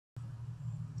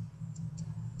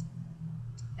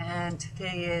And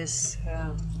today is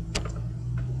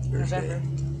Thursday.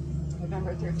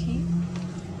 November 13th,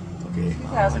 Okay,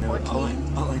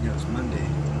 2014. all I know is Monday.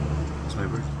 It's my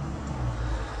birthday.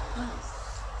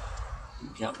 You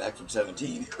can count back from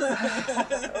 17.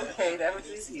 Okay, that was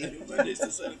easy. Monday's the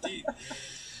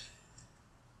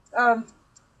 17th.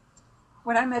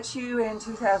 When I met you in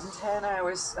 2010, I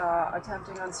was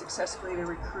attempting unsuccessfully to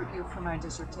recruit you for my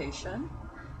dissertation.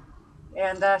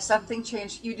 And something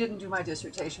changed. You didn't do my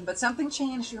dissertation, but something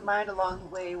changed your mind along the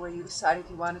way where you decided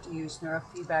you wanted to use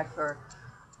neurofeedback for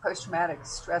post-traumatic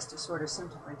stress disorder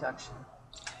symptom reduction.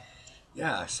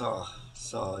 Yeah, I saw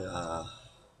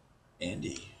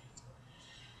Andy,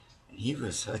 and he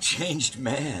was a changed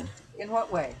man. In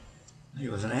what way? He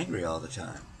wasn't angry all the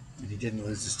time, and he didn't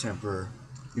lose his temper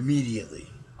immediately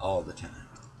all the time.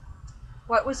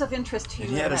 What was of interest to you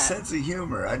And he had in a that? sense of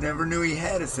humor. I never knew he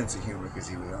had a sense of humor because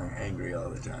he was angry all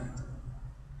the time.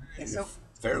 He's a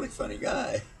fairly funny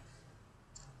guy.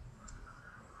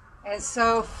 And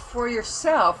so for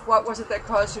yourself, what was it that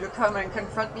caused you to come and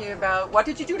confront me about, what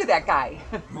did you do to that guy?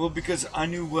 Well, because I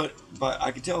knew but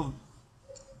I could tell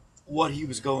what he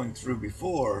was going through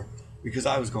before because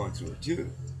I was going through it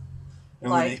too.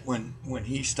 And Like? when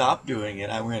he stopped doing it,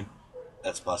 I went,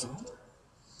 that's possible.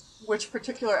 Which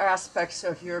particular aspects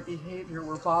of your behavior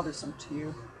were bothersome to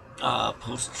you?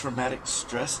 Post-traumatic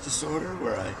stress disorder,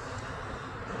 where I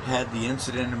had the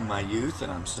incident in my youth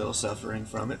and I'm still suffering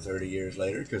from it 30 years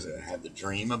later because I had the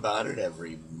dream about it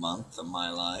every month of my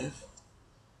life.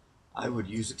 I would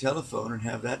use a telephone and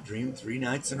have that dream 3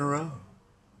 nights in a row.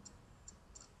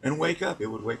 And wake up,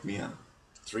 it would wake me up.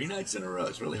 3 nights in a row.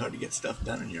 It's really hard to get stuff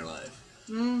done in your life.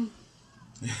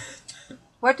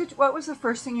 What was the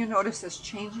first thing you noticed as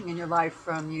changing in your life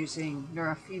from using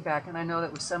neurofeedback? And I know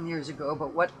that was some years ago,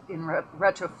 but what in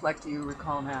retrospect do you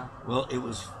recall now? Well, it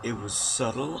was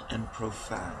subtle and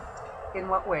profound. In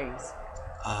what ways?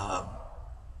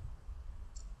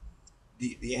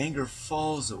 The anger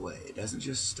falls away. It doesn't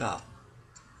just stop.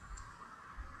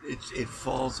 It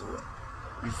falls away.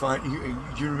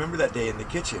 You remember that day in the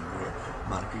kitchen where,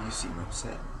 Monica, you seem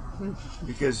upset.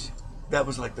 Because that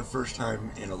was like the first time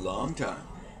in a long time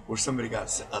where somebody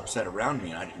got upset around me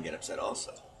and I didn't get upset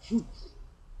also.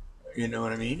 You know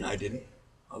what I mean? I didn't.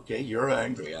 Okay, you're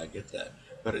angry, I get that.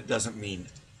 But it doesn't mean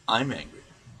I'm angry.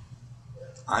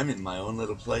 I'm in my own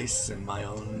little place,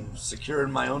 secure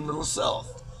in my own little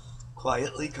self.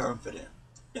 Quietly confident.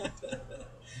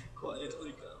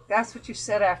 Quietly confident. That's what you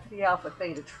said after the Alpha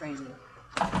Theta training.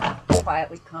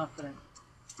 Quietly confident.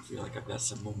 I feel like I've got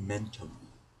some momentum.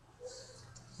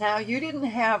 Now, you didn't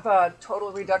have a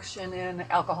total reduction in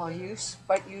alcohol use,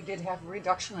 but you did have a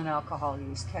reduction in alcohol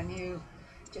use. Can you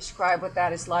describe what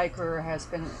that is like or has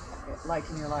been like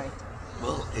in your life?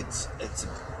 Well, it's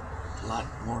a lot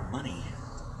more money.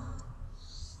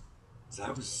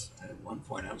 'Cause at one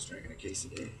point I was drinking a case a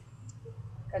day.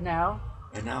 And now?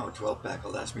 And now a 12-pack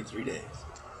will last me 3 days.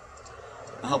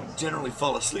 I'll generally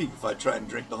fall asleep if I try and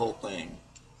drink the whole thing.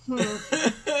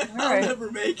 I'll never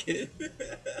make it.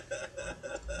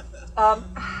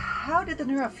 How did the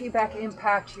neurofeedback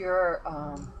impact your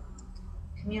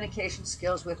communication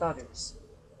skills with others?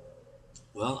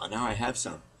 Well, now I have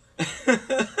some.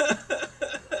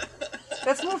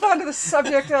 Let's move on to the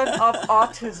subject of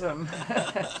autism.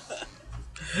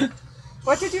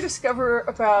 What did you discover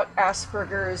about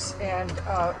Asperger's and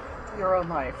your own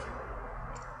life?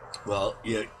 Well,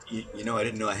 you know, I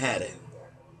didn't know I had it.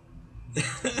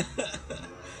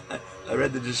 I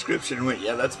read the description and went,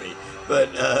 yeah, that's me. But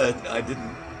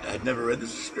I'd never read the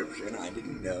description. I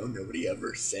didn't know. Nobody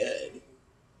ever said.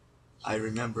 I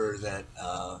remember that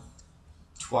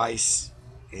twice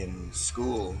in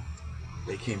school,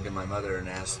 they came to my mother and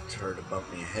asked her to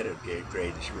bump me ahead of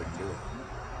grade and she wouldn't do it.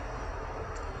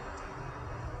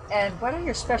 And what are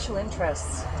your special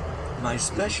interests? My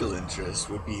special interests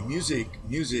would be music,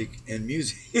 and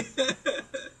music.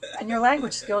 And your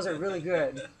language skills are really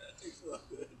good.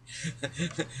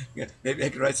 Yeah, maybe I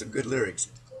could write some good lyrics.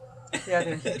 Yeah,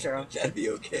 there you go. That'd be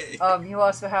okay. You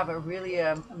also have a really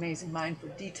amazing mind for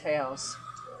details.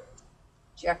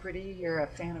 Jeopardy, you're a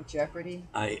fan of Jeopardy?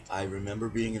 I remember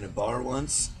being in a bar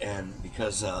once, and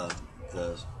because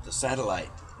the satellite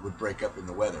would break up in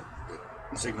the weather,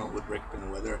 the signal would break up in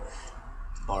the weather,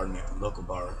 local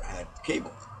bar had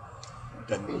cable.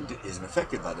 Isn't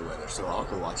affected by the weather, so I'll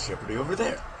go watch Jeopardy over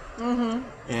there. Mm-hmm.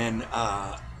 And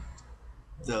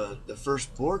the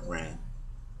first board ran.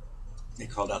 They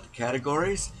called out the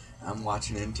categories. I'm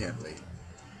watching intently.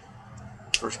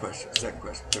 First question, second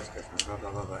question, third question, blah,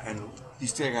 blah, blah, blah. And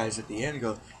these two guys at the end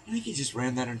go, I think he just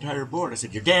ran that entire board. I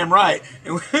said, you're damn right.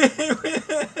 And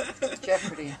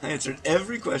Jeopardy. I answered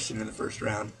every question in the first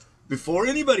round before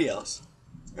anybody else.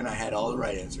 And I had all the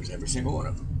right answers, every single one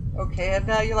of them. Okay, and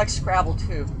you like Scrabble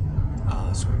too.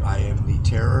 So I am the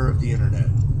terror of the internet.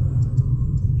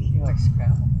 You like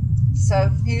Scrabble. So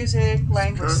music,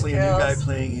 language Currently skills. a new guy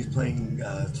playing. He's playing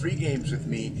 3 games with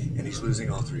me, and he's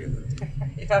losing all 3 of them.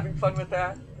 You having fun with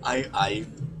that? I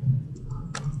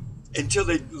until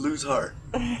they lose heart.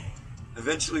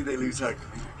 Eventually they lose heart.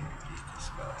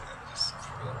 Just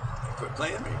quit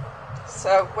playing me.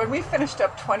 So when we finished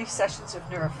up 20 sessions of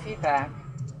neurofeedback,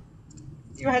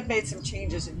 you had made some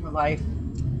changes in your life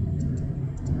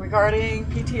regarding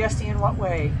PTSD. In what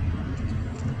way?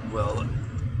 Well,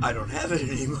 I don't have it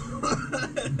anymore.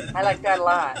 I like that a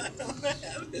lot. I don't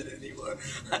have it anymore.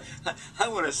 I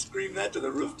want to scream that to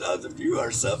the rooftops. If you are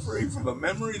suffering from a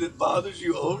memory that bothers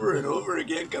you over and over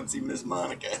again, come see Miss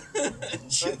Monica.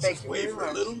 Just wave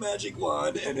her little magic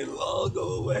wand and it'll all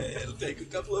go away. It'll take a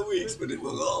couple of weeks, but it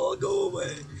will all go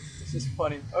away. This is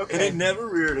funny. Okay. And it never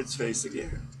reared its face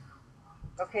again.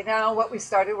 Okay, now what we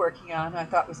started working on, I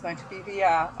thought was going to be the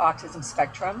autism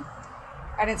spectrum.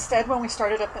 And instead, when we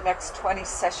started up the next 20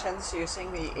 sessions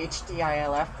using the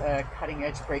HDILF, the cutting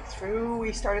edge breakthrough,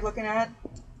 we started looking at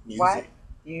Music. What?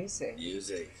 Music.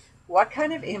 Music. What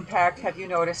kind of impact have you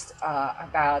noticed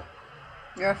about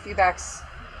neurofeedback's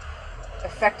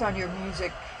effect on your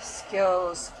music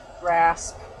skills,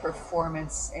 grasp,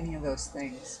 performance, any of those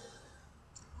things?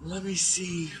 Let me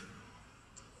see.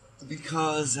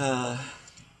 Because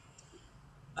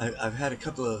I've had a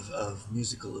couple of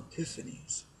musical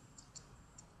epiphanies.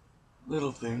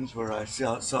 Little things where I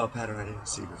saw a pattern I didn't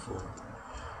see before.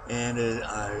 And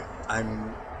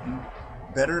I'm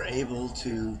better able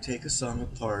to take a song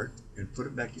apart and put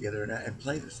it back together and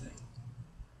play the thing.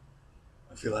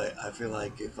 I feel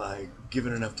like if I give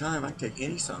it enough time, I can take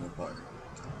any song apart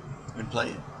and play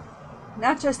it.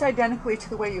 Not just identically to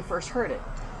the way you first heard it.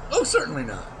 Oh, certainly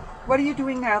not. What are you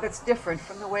doing now that's different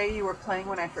from the way you were playing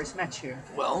when I first met you?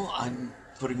 Well, I'm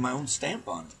putting my own stamp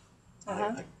on it.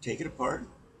 Uh-huh. I take it apart,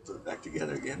 put it back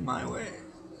together again my way.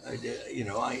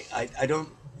 I don't,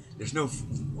 there's no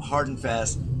hard and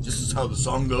fast, this is how the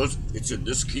song goes, it's in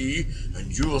this key,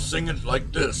 and you will sing it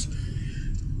like this.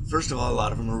 First of all, a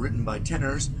lot of them are written by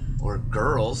tenors or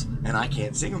girls, and I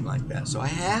can't sing them like that. So I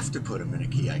have to put them in a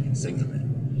key I can sing them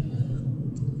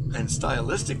in. And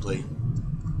stylistically,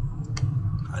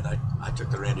 I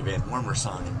took the Randy Van Wormer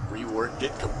song and reworked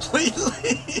it completely.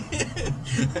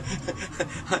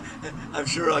 I'm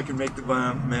sure I can make the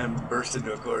man burst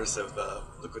into a chorus of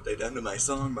 "Look what they done to my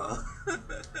song, Mom."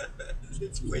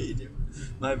 It's way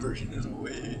different. My version is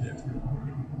way different.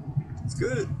 It's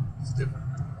good. It's different.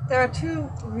 There are 2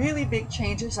 really big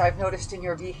changes I've noticed in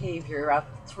your behavior out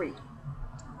of 3.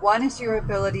 One is your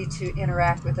ability to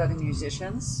interact with other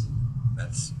musicians.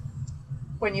 That's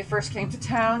When you first came to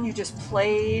town, you just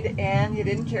played and you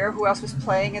didn't care who else was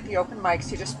playing at the open mics.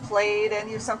 You just played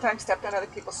and you sometimes stepped on other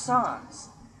people's songs.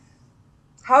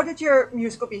 How did your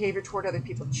musical behavior toward other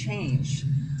people change?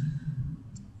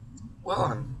 well,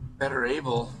 I'm better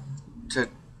able to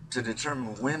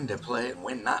determine when to play and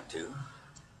when not to.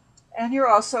 And you're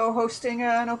also hosting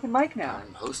an open mic now.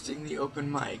 I'm hosting the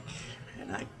open mic,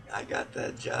 and I got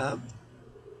that job.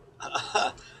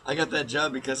 I got that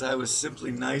job because I was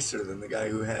simply nicer than the guy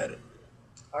who had it.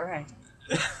 All right.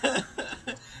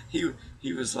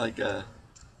 He was like a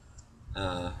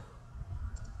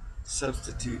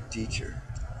substitute teacher.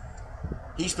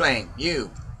 He's playing.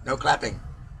 You. No clapping.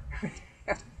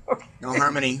 Okay. No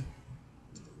harmony.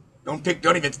 Don't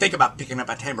even think about picking up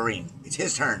a tambourine. It's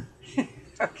his turn.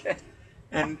 Okay.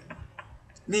 And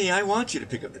me, I want you to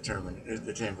pick up the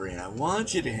tambourine. I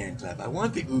want you to hand clap. I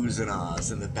want the oohs and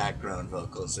ahs and the background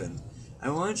vocals, and I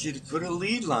want you to put a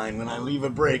lead line when I leave a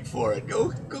break for it.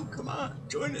 Go, come on,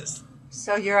 join us.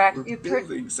 So We're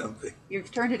building something.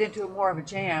 you've turned it into more of a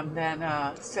jam than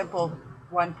a simple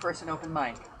one-person open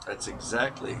mic. That's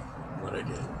exactly what I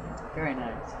did. Very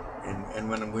nice. And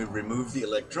when we removed the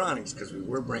electronics, because we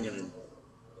were bringing in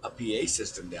a PA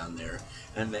system down there,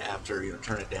 and after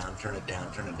turn it down.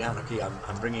 Okay,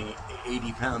 I'm bringing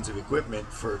 80 pounds of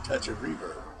equipment for touch of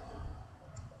reverb,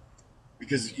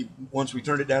 because once we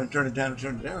turned it down,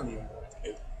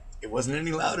 it wasn't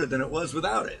any louder than it was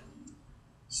without it.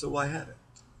 So why have it?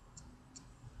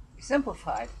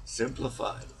 Simplified.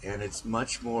 Simplified, and it's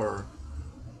much more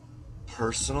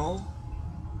personable,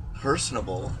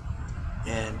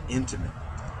 and intimate.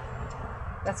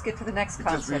 Let's get to the next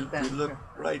Because concept then. we look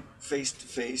right face to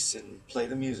face and play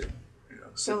the music.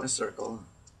 Sit in a circle.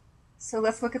 So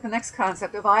let's look at the next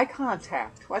concept of eye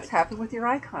contact. What's happened with your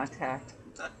eye contact?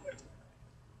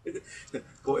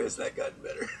 Boy, has that gotten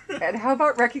better. And how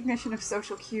about recognition of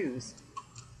social cues?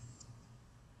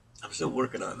 I'm still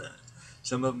working on that.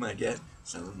 Some of them I get,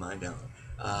 some of them I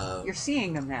don't. You're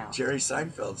seeing them now. Jerry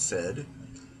Seinfeld said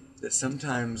that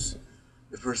sometimes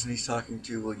the person he's talking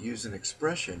to will use an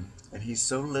expression and he's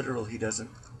so literal he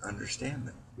doesn't understand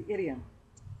them. The idiom.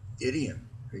 Idiom,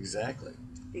 exactly.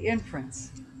 The inference.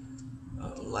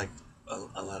 Like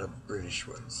a lot of British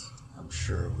words, I'm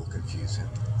sure will confuse him.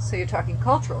 So you're talking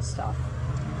cultural stuff.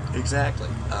 Exactly.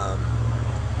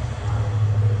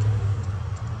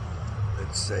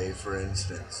 Let's say, for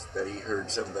instance, that he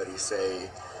heard somebody say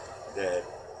that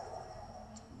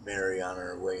Mary on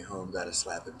her way home got a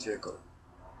slap and tickle.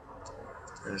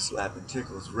 And a slap and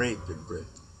tickle is rape in Britain.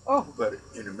 Oh. But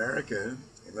in America,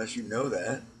 unless you know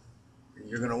that,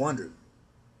 you're going to wonder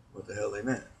what the hell they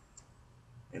meant.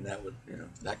 And that would,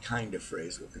 that kind of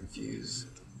phrase will confuse.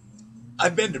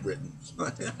 I've been to Britain, so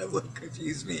that would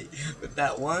confuse me. But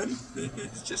that one,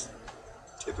 it's just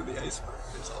tip of the iceberg.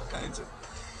 There's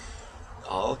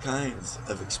all kinds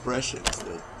of expressions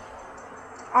that.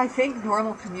 I think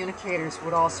normal communicators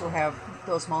would also have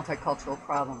those multicultural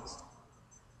problems.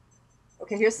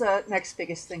 Okay, here's the next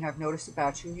biggest thing I've noticed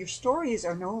about you. Your stories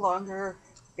are no longer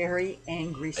very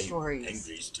angry stories.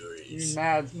 Angry stories. You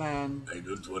madman. I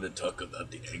don't want to talk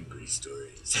about the angry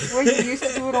stories. Well, you used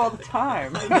to do it all the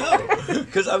time. I know,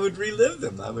 because I would relive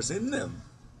them. I was in them.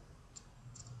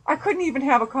 I couldn't even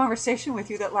have a conversation with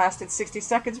you that lasted 60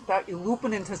 seconds without you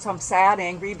looping into some sad,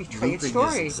 angry, betrayed Looping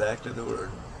story. is exactly the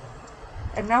word.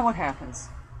 And now what happens?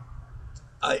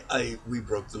 We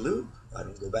broke the loop. I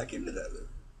don't go back into that loop.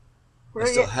 Where I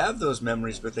still have those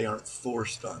memories, but they aren't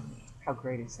forced on me. How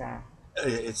great is that?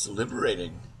 It's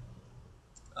liberating.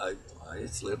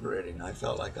 It's liberating. I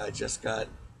felt like I just got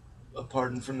a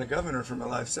pardon from the governor for my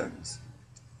life sentence.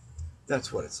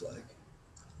 That's what it's like.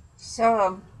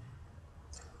 So,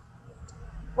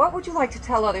 what would you like to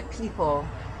tell other people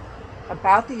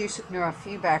about the use of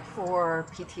neurofeedback for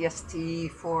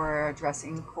PTSD, for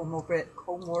addressing comorbid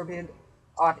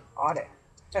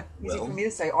easy for me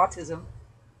to say, autism?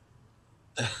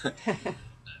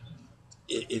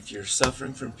 If you're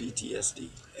suffering from PTSD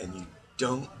and you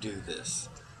don't do this,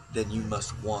 then you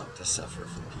must want to suffer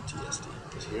from PTSD.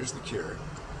 Because here's the cure.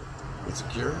 It's a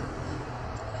cure,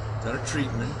 not a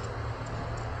treatment.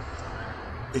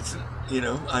 It's,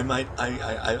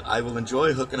 I will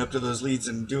enjoy hooking up to those leads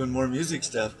and doing more music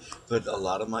stuff, but a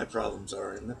lot of my problems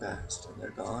are in the past, and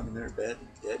they're gone, and they're dead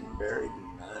and buried,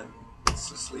 and let's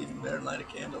just leave them there and light a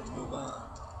candle and move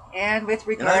on. And with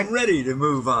regard, and I'm ready to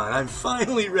move on. I'm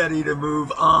finally ready to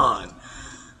move on.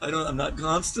 I'm not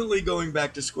constantly going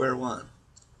back to square one.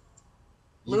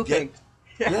 Looping.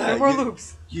 No more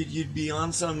loops. You'd be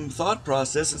on some thought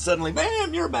process, and suddenly,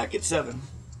 bam, you're back at 7.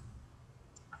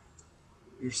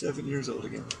 You're 7 years old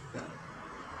again. Yeah.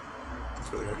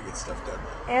 It's really hard to get stuff done.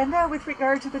 And with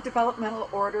regard to the developmental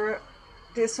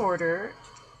disorder,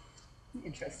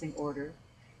 interesting order,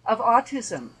 of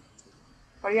autism,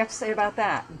 what do you have to say about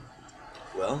that?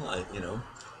 Well,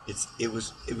 it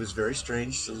was very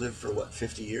strange to live for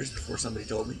 50 years before somebody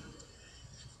told me,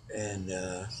 and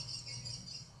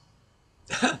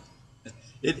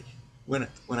when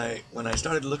I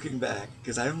started looking back,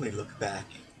 because I only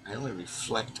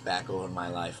reflect back over my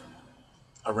life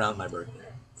around my birthday.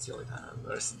 It's the only time. The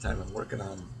rest of the time I'm working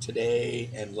on today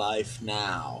and life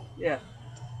now. Yeah.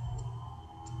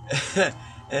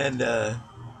 And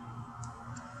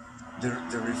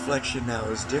the reflection now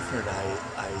is different.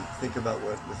 I think about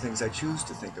the things I choose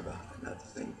to think about, and not the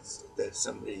things that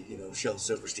somebody, Shel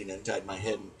Silverstein untied my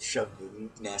head and shoved the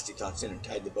nasty thoughts in and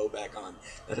tied the bow back on.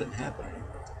 That doesn't happen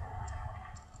anymore.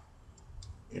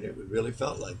 And it really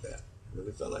felt like that. It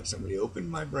really felt like somebody opened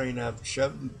my brain up,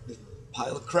 shoved a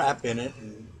pile of crap in it,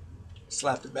 and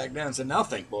slapped it back down and said, "Now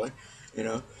think, boy."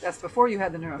 That's before you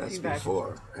had the neurofeedback. That's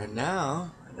before. And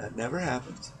now, that never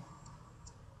happens.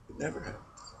 It never happens.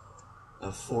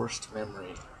 A forced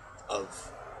memory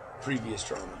of previous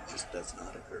trauma just does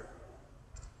not occur.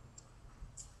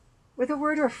 With a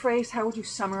word or a phrase, how would you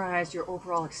summarize your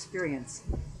overall experience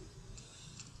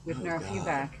with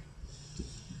neurofeedback? God.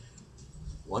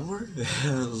 One word?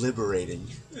 Liberating.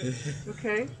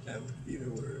 Okay. That would be the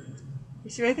word.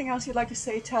 Is there anything else you'd like to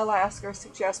say, tell, ask, or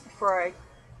suggest before I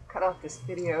cut off this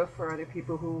video for other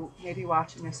people who may be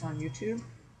watching this on YouTube?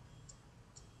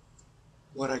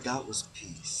 What I got was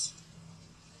peace.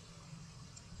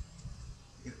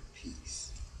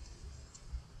 Peace.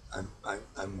 I'm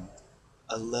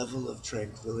a level of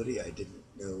tranquility I didn't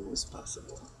know was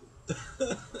possible.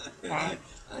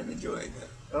 I'm enjoying that.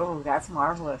 Oh, that's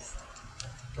marvelous.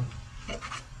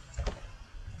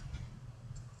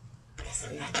 Let's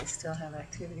see, we still have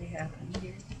activity happening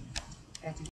here.